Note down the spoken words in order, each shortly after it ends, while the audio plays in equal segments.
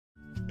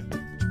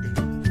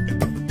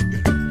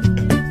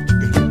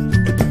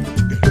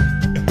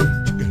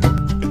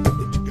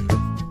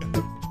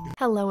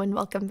Hello and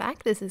welcome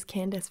back. This is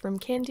Candace from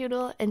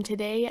CanDoodle, and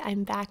today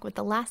I'm back with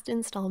the last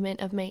installment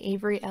of my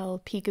Avery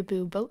Elle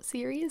Peek-a-Boo Boat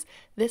series,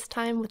 this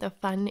time with a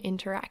fun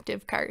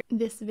interactive cart.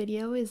 This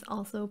video is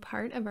also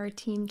part of our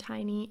Team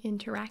Tiny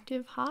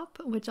interactive hop,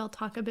 which I'll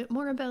talk a bit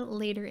more about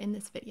later in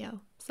this video.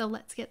 So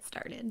let's get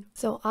started.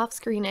 So off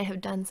screen I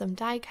have done some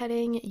die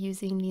cutting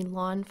using the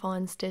Lawn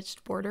Fawn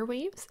stitched border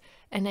waves,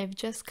 and I've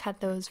just cut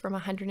those from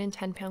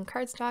 110-pound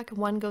cardstock.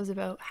 One goes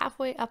about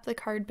halfway up the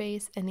card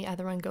base and the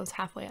other one goes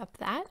halfway up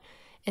that.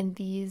 And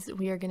these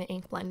we are going to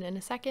ink blend in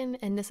a second,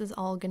 and this is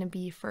all going to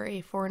be for a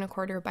 4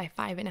 1/4 by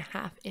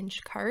 5.5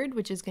 inch card,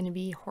 which is going to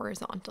be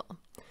horizontal.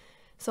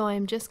 So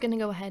I'm just going to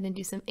go ahead and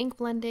do some ink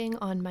blending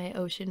on my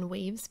Ocean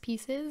Waves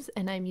pieces,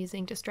 and I'm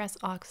using Distress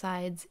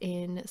Oxides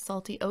in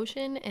Salty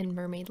Ocean and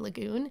Mermaid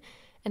Lagoon,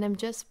 and I'm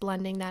just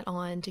blending that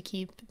on to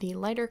keep the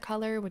lighter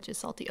color, which is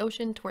Salty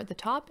Ocean, toward the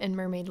top and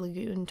Mermaid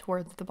Lagoon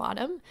towards the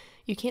bottom.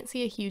 You can't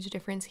see a huge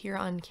difference here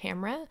on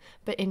camera,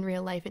 but in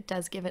real life it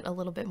does give it a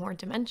little bit more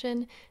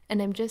dimension,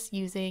 and I'm just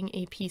using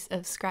a piece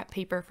of scrap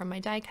paper from my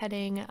die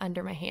cutting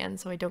under my hand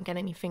so I don't get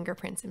any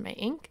fingerprints in my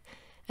ink.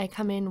 I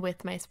come in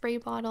with my spray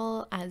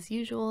bottle as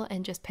usual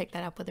and just pick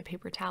that up with a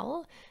paper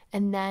towel,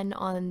 and then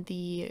on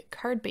the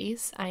card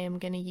base I am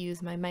going to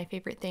use my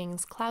Favorite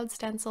Things cloud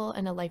stencil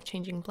and a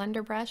life-changing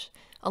blender brush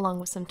along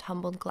with some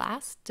Tumbled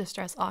glass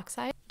Distress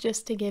Oxide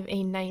just to give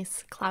a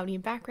nice cloudy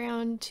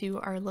background to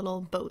our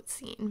little boat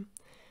scene.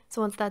 So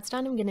once that's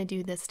done, I'm going to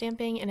do the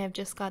stamping, and I've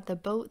just got the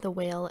boat, the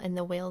whale, and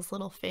the whale's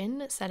little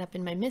fin set up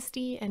in my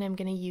Misty, and I'm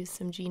going to use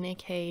some Gina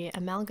K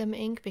amalgam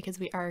ink because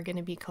we are going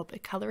to be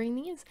Copic coloring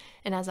these,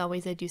 and as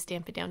always I do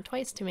stamp it down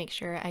twice to make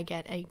sure I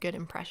get a good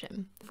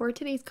impression. For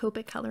today's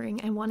Copic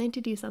coloring, I wanted to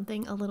do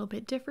something a little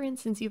bit different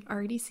since you've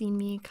already seen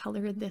me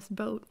color this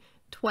boat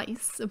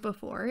twice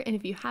before, and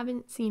if you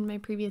haven't seen my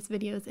previous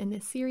videos in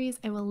this series,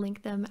 I will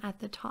link them at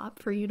the top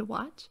for you to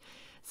watch.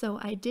 So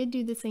I did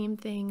do the same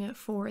thing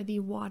for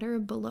the water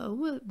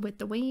below with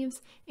the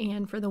waves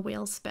and for the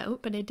whale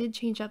spout, but I did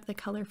change up the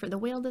color for the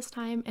whale this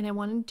time, and I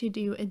wanted to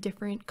do a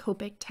different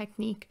Copic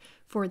technique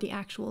for the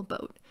actual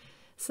boat.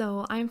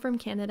 So I'm from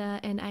Canada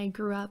and I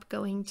grew up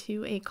going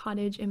to a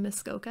cottage in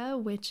Muskoka,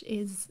 which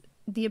is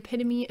the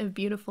epitome of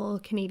beautiful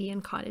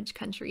Canadian cottage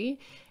country.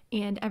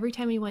 And every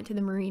time we went to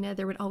the marina,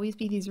 there would always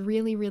be these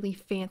really, really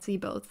fancy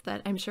boats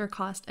that I'm sure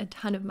cost a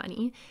ton of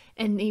money,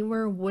 and they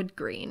were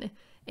Woodgrain.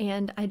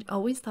 And I'd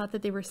always thought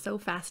that they were so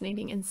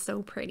fascinating and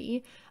so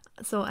pretty.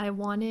 So I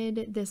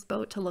wanted this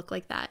boat to look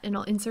like that, and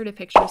I'll insert a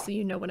picture so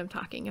you know what I'm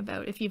talking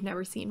about if you've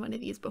never seen one of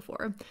these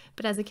before.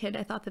 But as a kid,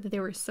 I thought that they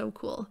were so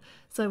cool.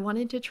 So I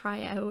wanted to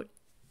try out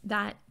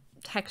that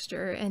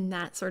texture and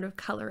that sort of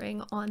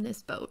coloring on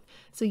this boat.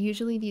 So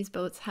usually these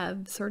boats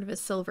have sort of a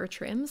silver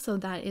trim, so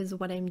that is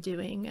what I'm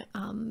doing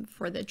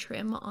for the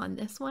trim on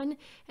this one,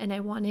 and I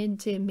wanted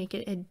to make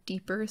it a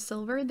deeper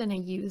silver than I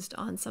used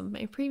on some of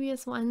my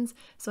previous ones,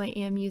 so I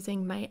am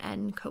using my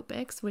N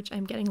Copics, which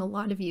I'm getting a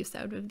lot of use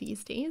out of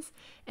these days,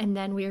 and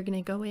then we are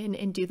going to go in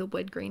and do the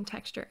wood grain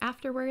texture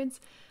afterwards.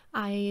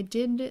 I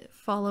did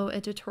follow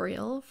a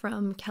tutorial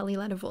from Kelly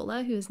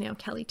Ladavola, who is now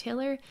Kelly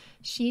Taylor.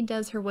 She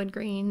does her wood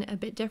grain a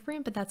bit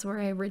different, but that's where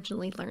I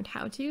originally learned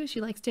how to.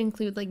 She likes to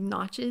include like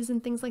notches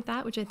and things like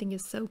that, which I think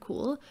is so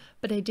cool,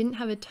 but I didn't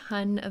have a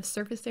ton of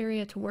surface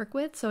area to work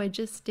with, so I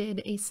just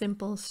did a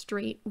simple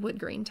straight wood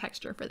grain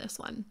texture for this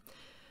one.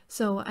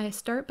 So I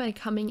start by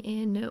coming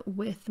in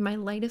with my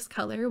lightest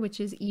color,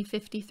 which is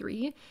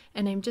E53,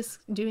 and I'm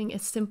just doing a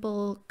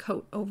simple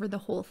coat over the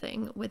whole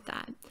thing with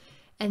that.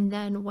 And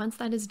then once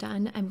that is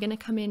done, I'm going to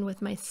come in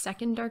with my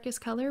second darkest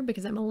color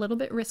because I'm a little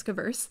bit risk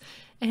averse,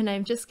 and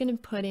I'm just going to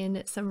put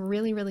in some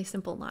really, really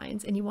simple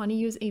lines, and you want to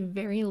use a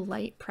very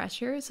light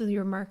pressure so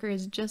your marker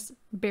is just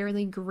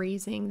barely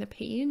grazing the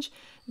page.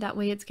 That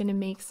way it's going to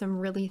make some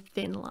really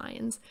thin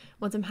lines.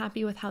 Once I'm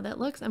happy with how that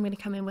looks, I'm going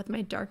to come in with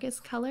my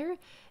darkest color,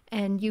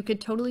 and you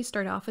could totally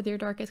start off with your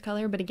darkest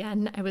color, but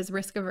again, I was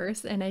risk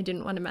averse and I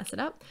didn't want to mess it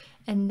up.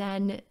 And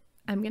then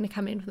I'm going to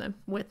come in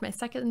with my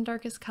second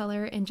darkest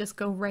color and just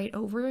go right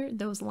over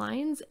those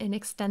lines and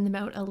extend them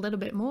out a little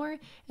bit more,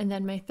 and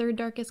then my third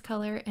darkest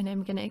color, and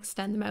I'm going to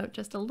extend them out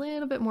just a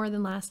little bit more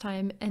than last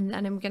time, and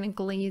then I'm going to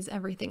glaze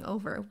everything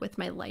over with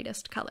my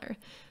lightest color.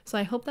 So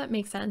I hope that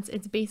makes sense.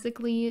 It's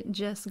basically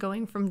just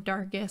going from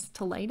darkest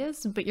to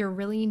lightest, but you're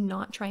really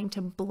not trying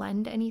to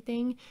blend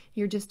anything.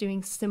 You're just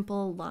doing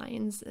simple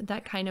lines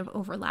that kind of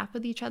overlap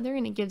with each other,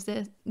 and it gives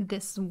it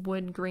this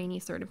wood grainy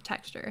sort of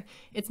texture.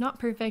 It's not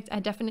perfect.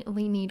 I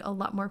definitely need a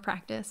lot more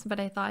practice, but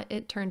I thought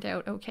it turned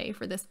out okay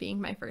for this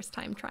being my first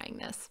time trying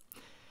this.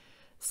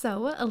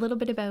 So a little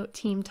bit about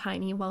Team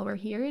Tiny while we're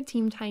here.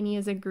 Team Tiny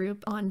is a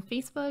group on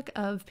Facebook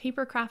of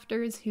paper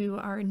crafters who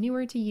are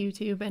newer to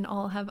YouTube and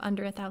all have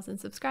under 1,000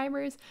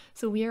 subscribers.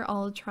 So we are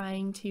all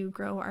trying to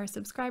grow our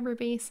subscriber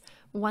base.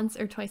 Once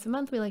or twice a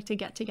month we like to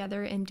get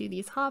together and do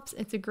these hops.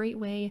 It's a great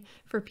way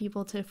for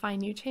people to find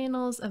new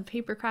channels of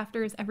paper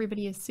crafters.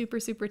 Everybody is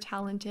super, super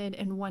talented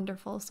and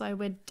wonderful. So I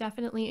would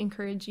definitely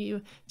encourage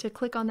you to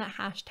click on that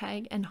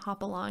hashtag and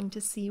hop along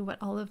to see what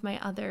all of my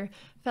other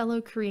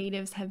fellow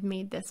creatives have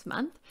made this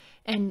month,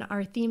 and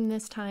our theme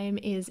this time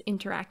is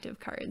interactive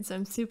cards. So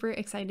I'm super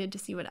excited to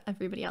see what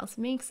everybody else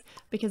makes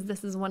because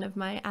this is one of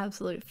my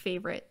absolute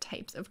favorite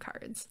types of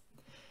cards.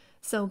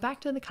 So back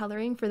to the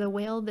coloring. For the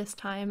whale this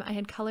time, I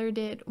had colored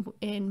it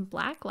in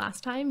black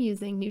last time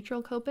using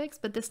neutral Copics,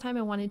 but this time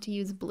I wanted to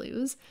use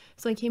blues.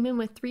 So I came in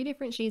with 3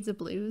 different shades of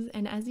blues,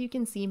 and as you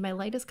can see, my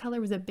lightest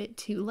color was a bit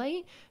too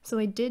light, so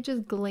I did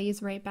just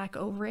glaze right back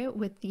over it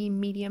with the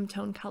medium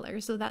tone color.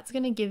 So that's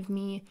going to give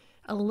me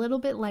a little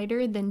bit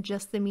lighter than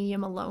just the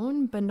medium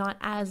alone, but not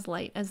as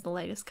light as the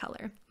lightest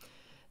color.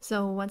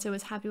 So once I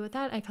was happy with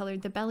that, I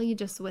colored the belly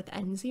just with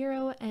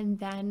N0, and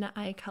then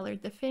I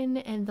colored the fin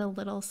and the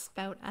little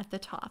spout at the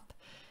top.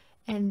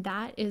 And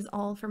that is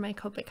all for my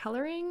Copic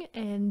coloring,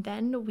 and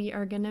then we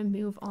are going to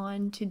move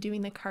on to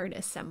doing the card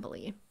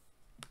assembly.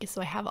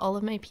 So I have all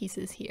of my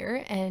pieces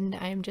here, and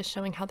I'm just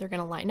showing how they're going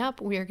to line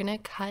up. We are going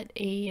to cut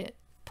a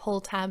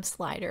pull tab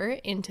slider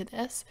into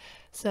this,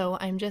 so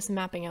I'm just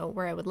mapping out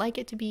where I would like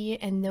it to be,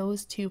 and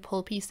those 2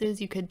 pull pieces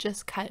you could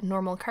just cut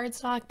normal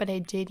cardstock, but I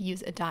did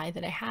use a die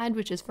that I had,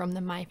 which is from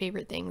the My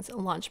Favorite Things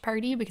launch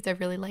party, because I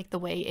really like the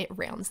way it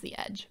rounds the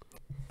edge.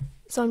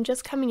 So I'm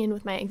just coming in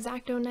with my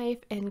X-Acto knife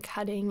and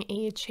cutting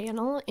a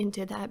channel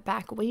into that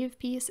back wave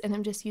piece, and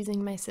I'm just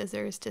using my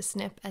scissors to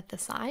snip at the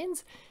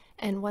sides.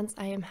 And once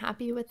I am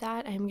happy with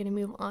that, I'm going to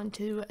move on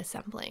to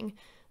assembling.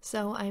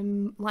 So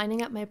I'm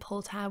lining up my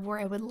pull tab where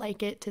I would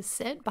like it to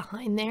sit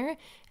behind there,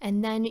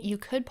 and then you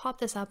could pop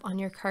this up on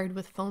your card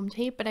with foam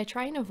tape, but I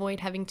try and avoid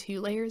having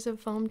 2 layers of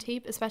foam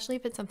tape, especially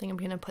if it's something I'm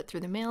going to put through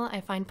the mail. I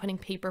find putting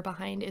paper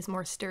behind is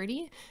more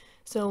sturdy.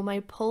 So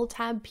my pull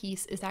tab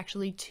piece is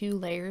actually 2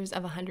 layers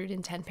of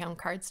 110-pound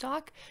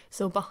cardstock.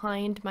 So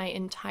behind my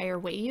entire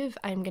wave,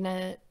 I'm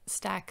gonna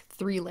stack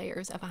 3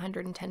 layers of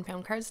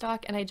 110-pound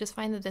cardstock, and I just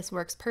find that this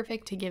works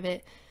perfect to give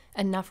it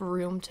enough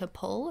room to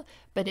pull,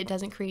 but it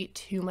doesn't create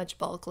too much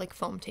bulk like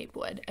foam tape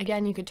would.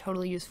 Again, you could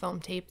totally use foam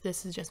tape.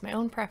 This is just my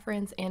own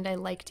preference, and I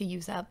like to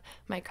use up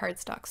my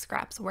cardstock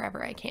scraps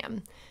wherever I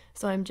can.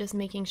 So I'm just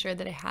making sure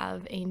that I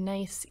have a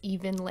nice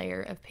even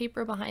layer of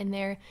paper behind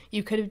there.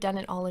 You could have done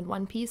it all in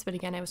one piece, but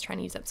again, I was trying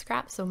to use up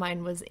scraps, so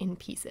mine was in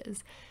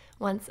pieces.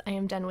 Once I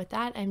am done with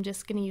that, I'm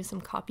just going to use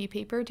some copy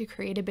paper to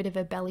create a bit of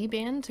a belly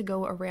band to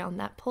go around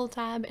that pull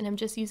tab, and I'm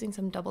just using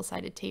some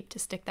double-sided tape to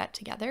stick that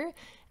together.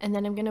 And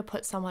then I'm going to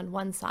put some on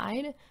one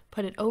side,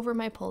 put it over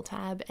my pull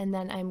tab, and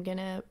then I'm going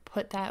to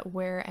put that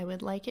where I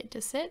would like it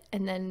to sit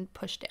and then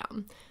push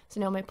down. So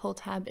now my pull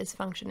tab is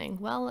functioning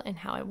well and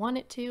how I want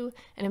it to,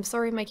 and I'm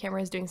sorry my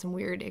camera is doing some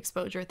weird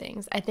exposure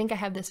things. I think I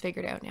have this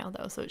figured out now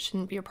though, so it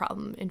shouldn't be a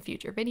problem in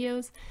future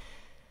videos.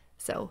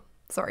 So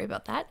sorry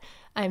about that.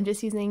 I'm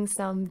just using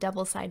some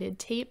double-sided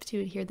tape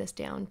to adhere this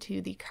down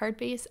to the card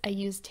base. I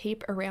used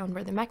tape around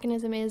where the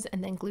mechanism is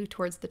and then glue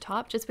towards the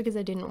top just because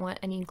I didn't want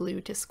any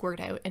glue to squirt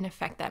out and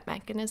affect that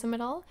mechanism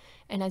at all.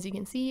 And as you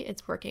can see,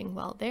 it's working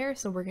well there,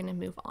 so we're going to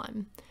move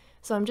on.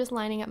 So I'm just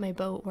lining up my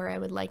boat where I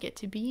would like it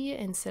to be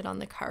and sit on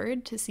the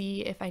card to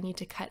see if I need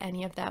to cut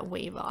any of that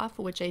wave off,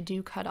 which I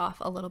do cut off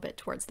a little bit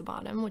towards the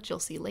bottom, which you'll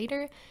see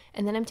later.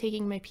 And then I'm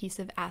taking my piece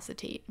of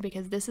acetate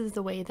because this is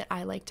the way that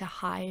I like to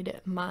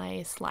hide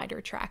my slider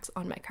tracks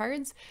on my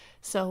cards.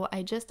 So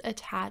I just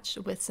attach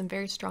with some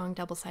very strong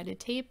double-sided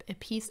tape a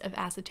piece of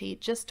acetate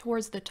just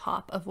towards the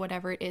top of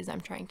whatever it is I'm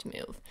trying to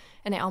move.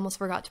 And I almost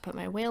forgot to put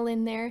my whale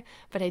in there,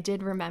 but I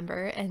did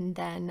remember, and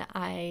then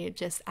I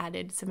just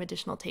added some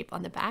additional tape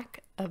on the back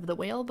of the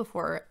whale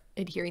before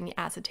adhering the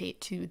acetate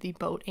to the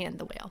boat and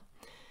the whale.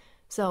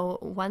 So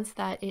once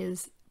that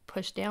is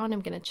pushed down,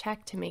 I'm going to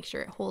check to make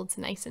sure it holds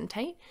nice and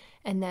tight,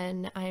 and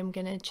then I'm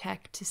going to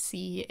check to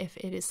see if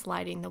it is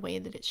sliding the way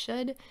that it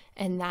should,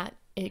 and that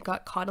it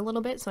got caught a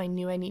little bit, so I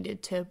knew I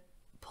needed to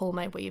pull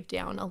my wave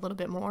down a little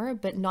bit more,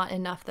 but not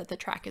enough that the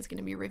track is going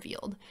to be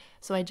revealed.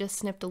 So I just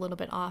snipped a little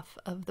bit off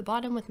of the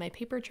bottom with my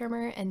paper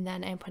trimmer, and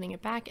then I'm putting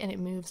it back and it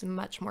moves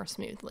much more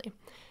smoothly.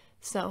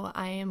 So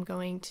I am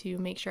going to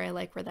make sure I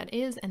like where that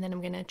is, and then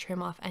I'm going to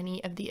trim off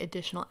any of the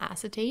additional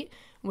acetate,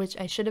 which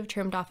I should have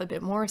trimmed off a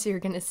bit more, so you're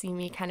going to see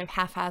me kind of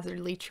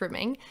haphazardly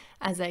trimming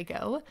as I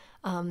go,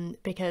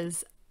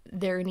 because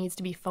there needs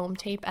to be foam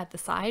tape at the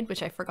side,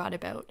 which I forgot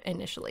about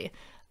initially.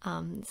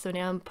 So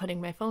now I'm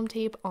putting my foam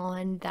tape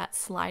on that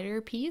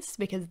slider piece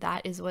because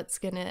that is what's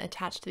going to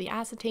attach to the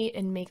acetate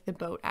and make the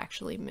boat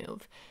actually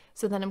move.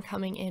 So then I'm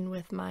coming in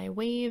with my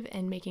wave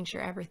and making sure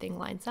everything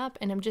lines up,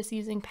 and I'm just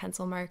using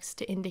pencil marks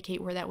to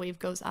indicate where that wave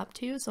goes up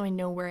to so I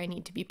know where I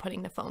need to be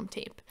putting the foam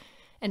tape.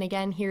 And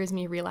again, here's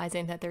me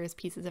realizing that there's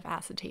pieces of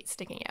acetate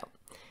sticking out.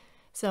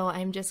 So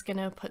I'm just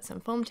gonna put some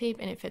foam tape,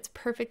 and it fits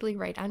perfectly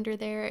right under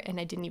there, and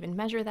I didn't even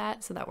measure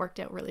that, so that worked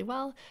out really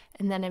well.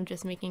 And then I'm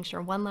just making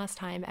sure one last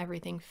time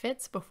everything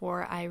fits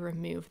before I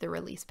remove the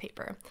release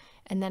paper.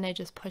 And then I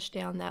just push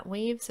down that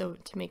wave so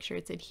to make sure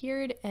it's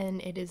adhered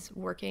and it is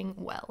working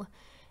well.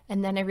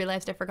 And then I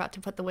realized I forgot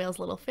to put the whale's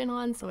little fin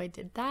on, so I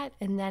did that.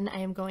 And then I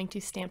am going to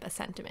stamp a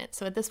sentiment.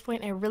 So at this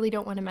point, I really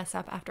don't want to mess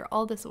up after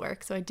all this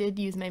work. So I did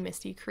use my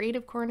Misty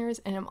Creative Corners,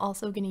 and I'm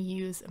also going to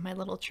use my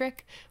little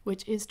trick,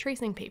 which is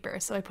tracing paper.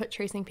 So I put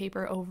tracing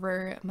paper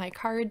over my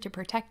card to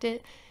protect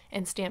it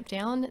and stamp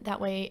down.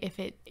 That way, if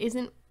it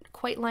isn't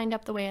quite lined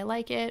up the way I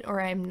like it,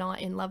 or I'm not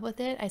in love with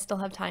it, I still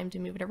have time to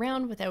move it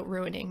around without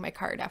ruining my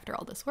card after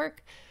all this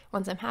work.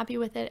 Once I'm happy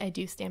with it, I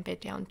do stamp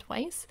it down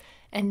twice,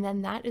 and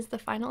then that is the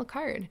final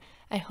card.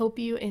 I hope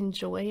you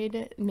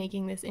enjoyed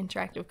making this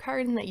interactive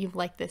card and that you've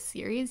liked this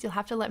series. You'll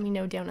have to let me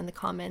know down in the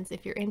comments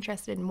if you're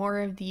interested in more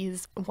of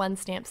these one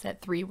stamp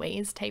set 3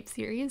 ways type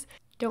series.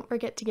 Don't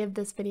forget to give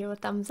this video a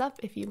thumbs up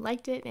if you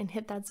liked it and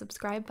hit that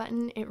subscribe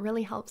button. It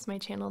really helps my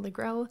channel to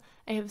grow.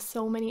 I have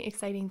so many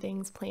exciting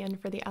things planned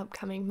for the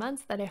upcoming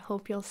months that I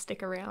hope you'll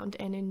stick around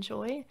and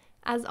enjoy.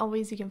 As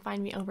always, you can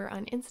find me over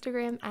on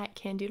Instagram at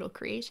Candoodle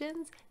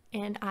Creations,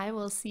 and I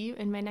will see you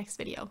in my next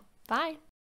video. Bye!